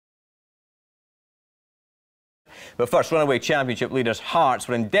But first, runaway championship leaders Hearts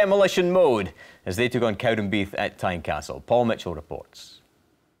were in demolition mode as they took on Cowdenbeath at Tynecastle. Paul Mitchell reports.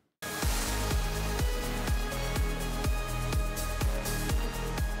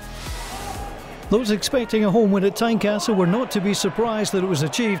 Those expecting a home win at Tynecastle were not to be surprised that it was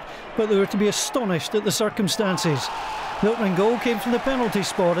achieved, but they were to be astonished at the circumstances. The opening goal came from the penalty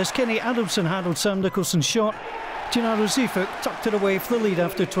spot as Kenny Adamson handled Sam Nicholson's shot. Gennaro Zifuk tucked it away for the lead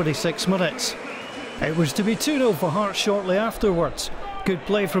after 26 minutes. It was to be 2-0 for Hearts shortly afterwards. Good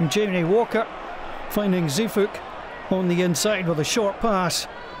play from Jamie Walker, finding Zifuk on the inside with a short pass.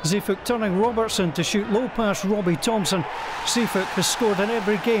 Zifuk turning Robertson to shoot low past Robbie Thompson. Zifuk has scored in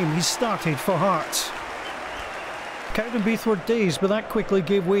every game he's started for Hearts. Cowdenbeath were dazed, but that quickly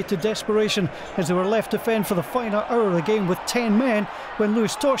gave way to desperation as they were left to fend for the final hour of the game with 10 men when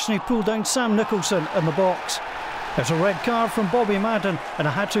Lewis Toshney pulled down Sam Nicholson in the box. There's a red card from Bobby Madden and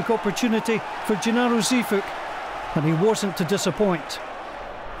a hat-trick opportunity for Gennaro Zifuk, and he wasn't to disappoint.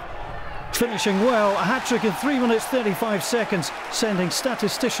 Finishing well, a hat-trick in 3 minutes 35 seconds, sending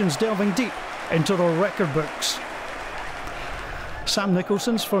statisticians delving deep into their record books. Sam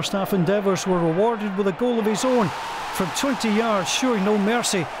Nicholson's first half endeavours were rewarded with a goal of his own from 20 yards, showing no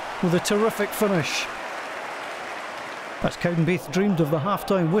mercy with a terrific finish. As Cowdenbeath dreamed of the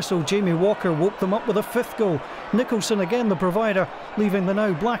half-time whistle, Jamie Walker woke them up with a fifth goal. Nicholson again the provider, leaving the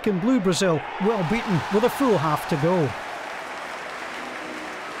now black and blue Brazil well beaten with a full half to go.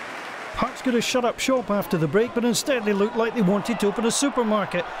 Hearts could have shut up shop after the break, but instead they looked like they wanted to open a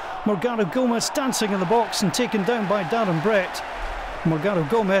supermarket. Morgado Gomez dancing in the box and taken down by Darren Brett. Morgado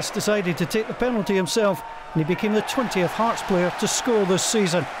Gomez decided to take the penalty himself, and he became the 20th Hearts player to score this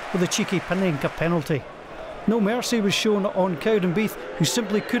season with a cheeky Panenka penalty. No mercy was shown on Cowdenbeath, who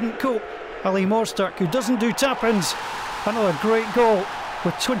simply couldn't cope. Ali Mostark, who doesn't do tap-ins. Another great goal.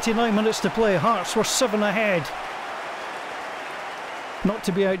 With 29 minutes to play, Hearts were 7 ahead. Not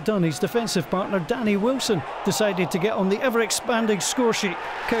to be outdone, his defensive partner Danny Wilson decided to get on the ever-expanding score sheet.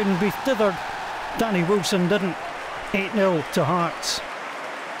 Cowdenbeath dithered. Danny Wilson didn't. 8-0 to Hearts.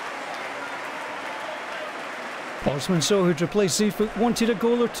 Osman Sow, who'd replaced Zifuk, wanted a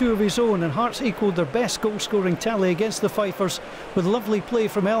goal or two of his own, and Hearts equalled their best goal-scoring tally against the Fifers with lovely play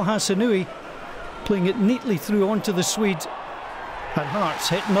from El Hassanoui, playing it neatly through onto the Swede. And Hearts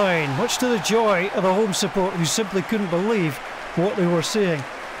hit 9, much to the joy of the home support, who simply couldn't believe what they were seeing.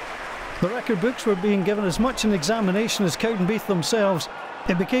 The record books were being given as much an examination as Cowdenbeath themselves.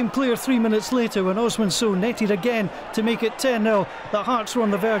 It became clear 3 minutes later when Osman Sow netted again to make it 10-0 that Hearts were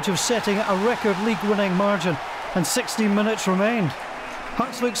on the verge of setting a record league-winning margin, and 16 minutes remained.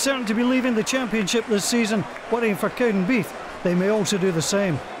 Hearts look certain to be leaving the championship this season, worrying for Cowdenbeath. They may also do the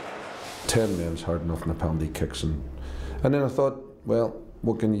same. 10 men's hard enough in the penalty kicks, and then I thought, well,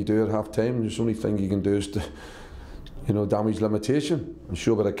 what can you do at half time? The only thing you can do is to, damage limitation and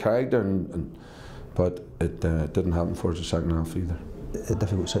show a bit of character, but it didn't happen for us the second half either. A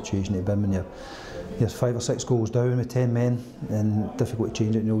difficult situation to be in when you're 5 or 6 goals down with 10 men, and difficult to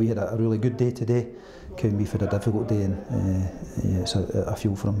change it. We had a really good day today. Cowdenbeath had a difficult day, and it's I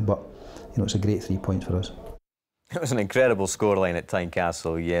feel for them, but it's a great 3 points for us. It was an incredible scoreline at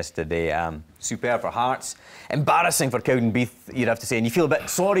Tynecastle yesterday. Superb for Hearts. Embarrassing for Cowdenbeath, you'd have to say. And you feel a bit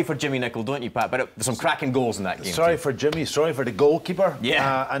sorry for Jimmy Nicholl, don't you, Pat? But there's some cracking goals in that game. Sorry for Jimmy, sorry for the goalkeeper.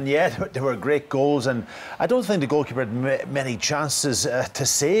 Yeah. And yet, there were great goals. And I don't think the goalkeeper had many chances to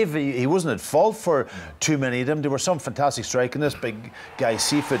save. He wasn't at fault for too many of them. There were some fantastic striking. This big guy,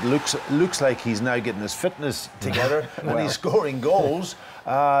 Seafoot, looks like he's now getting his fitness together. And he's scoring goals.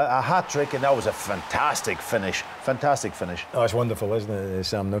 A hat-trick, and that was a fantastic finish. Fantastic finish. Oh, it's wonderful, isn't it?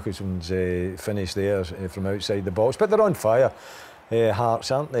 Sam Nicholson's finish there from outside the box. But they're on fire, Hearts,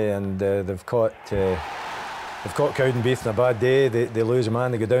 aren't they? And they've caught Cowdenbeath on a bad day. They lose a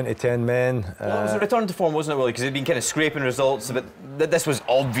man, they go down to 10 men. Well, it was a return to form, wasn't it, Willie? Because they'd been kind of scraping results, but this was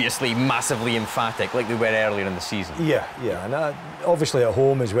obviously massively emphatic, like they were earlier in the season. Yeah, and obviously at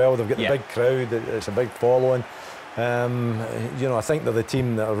home as well. They've got the big crowd, it's a big following. I think they're the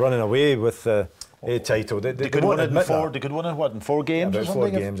team that are running away with the title. They could win it in 4. They could win it in 4 games. About 4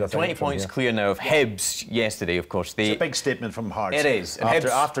 games, I think. 20 points clear now of Hibs yesterday, of course. It's a big statement from Hearts. It is.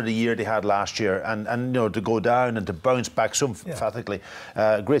 After the year they had last year, and to go down and to bounce back so emphatically,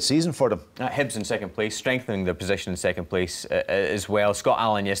 great season for them. Hibs in second place, strengthening their position in second place as well. Scott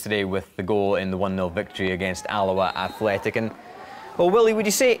Allen yesterday with the goal in the 1-0 victory against Alloa Athletic. And well, Willie, would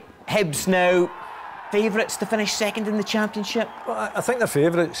you say Hibs now favourites to finish second in the Championship? Well, I think they're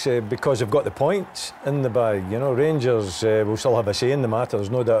favourites because they've got the points in the bag. You know, Rangers will still have a say in the matter, there's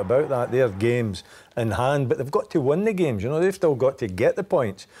no doubt about that. They have games in hand, but they've got to win the games. You know, they've still got to get the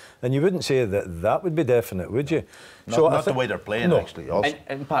points. And you wouldn't say that that would be definite, would you? Not the way they're playing, no. actually. Also.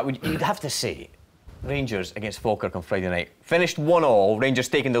 And Pat, you'd have to say, Rangers against Falkirk on Friday night finished 1-1, Rangers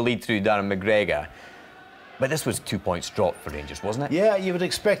taking the lead through Darren McGregor. But this was 2 points dropped for Rangers, wasn't it? Yeah, you would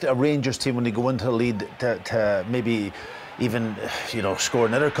expect a Rangers team when they go into the lead to maybe even, you know, score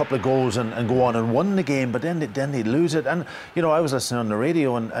another couple of goals and go on and win the game, but then they lose it. And, you know, I was listening on the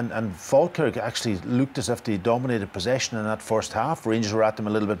radio and Falkirk actually looked as if they dominated possession in that first half. Rangers were at them a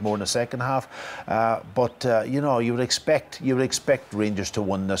little bit more in the second half. You know, you would expect Rangers to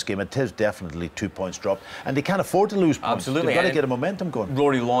win this game. It is definitely 2 points dropped. And they can't afford to lose points. Absolutely. They've got to get a momentum going.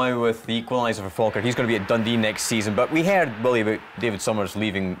 Rory Loy with the equaliser for Falkirk. He's going to be at Dundee next season. But we heard, Willie, about David Summers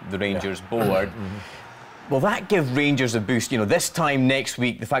leaving the Rangers board. Will that give Rangers a boost? You know, this time next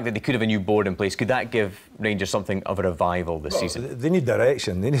week, the fact that they could have a new board in place, could that give Rangers something of a revival this season? They need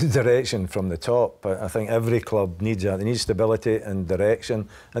direction. They need direction from the top. I think every club needs that. They need stability and direction,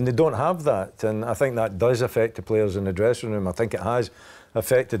 and they don't have that. And I think that does affect the players in the dressing room. I think it has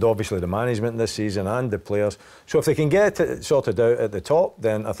affected, obviously, the management this season and the players. So if they can get it sorted out at the top,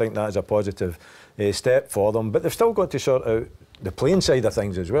 then I think that is a positive step for them. But they've still got to sort out the playing side of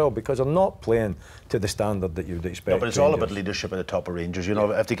things as well, because they're not playing to the standard that you'd expect. No, but it's all about leadership at the top of Rangers. You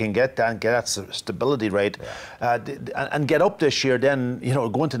know, if they can get that stability right, and get up this year, then, you know,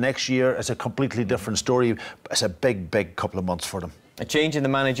 going to next year, it's a completely different story. It's a big couple of months for them. A change in the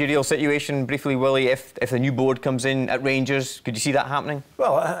managerial situation, briefly, Willie, if the new board comes in at Rangers, could you see that happening?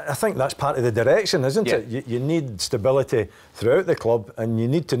 Well, I think that's part of the direction, isn't it? You need stability throughout the club, and you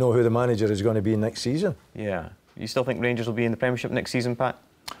need to know who the manager is going to be next season. Yeah. You still think Rangers will be in the Premiership next season, Pat?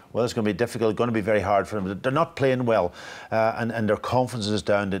 Well, it's going to be difficult, going to be very hard for them. They're not playing well, and their confidence is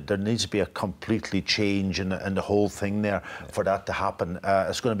down. There needs to be a completely change in the whole thing there for that to happen.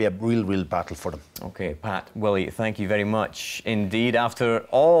 It's going to be a real battle for them. OK, Pat, Willie, thank you very much indeed. After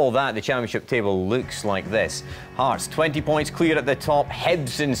all that, the Championship table looks like this. Hearts, 20 points clear at the top.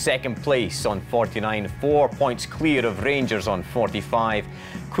 Hibs in second place on 49. 4 points clear of Rangers on 45.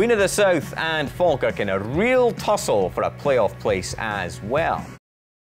 Queen of the South and Falkirk in a real tussle for a playoff place as well.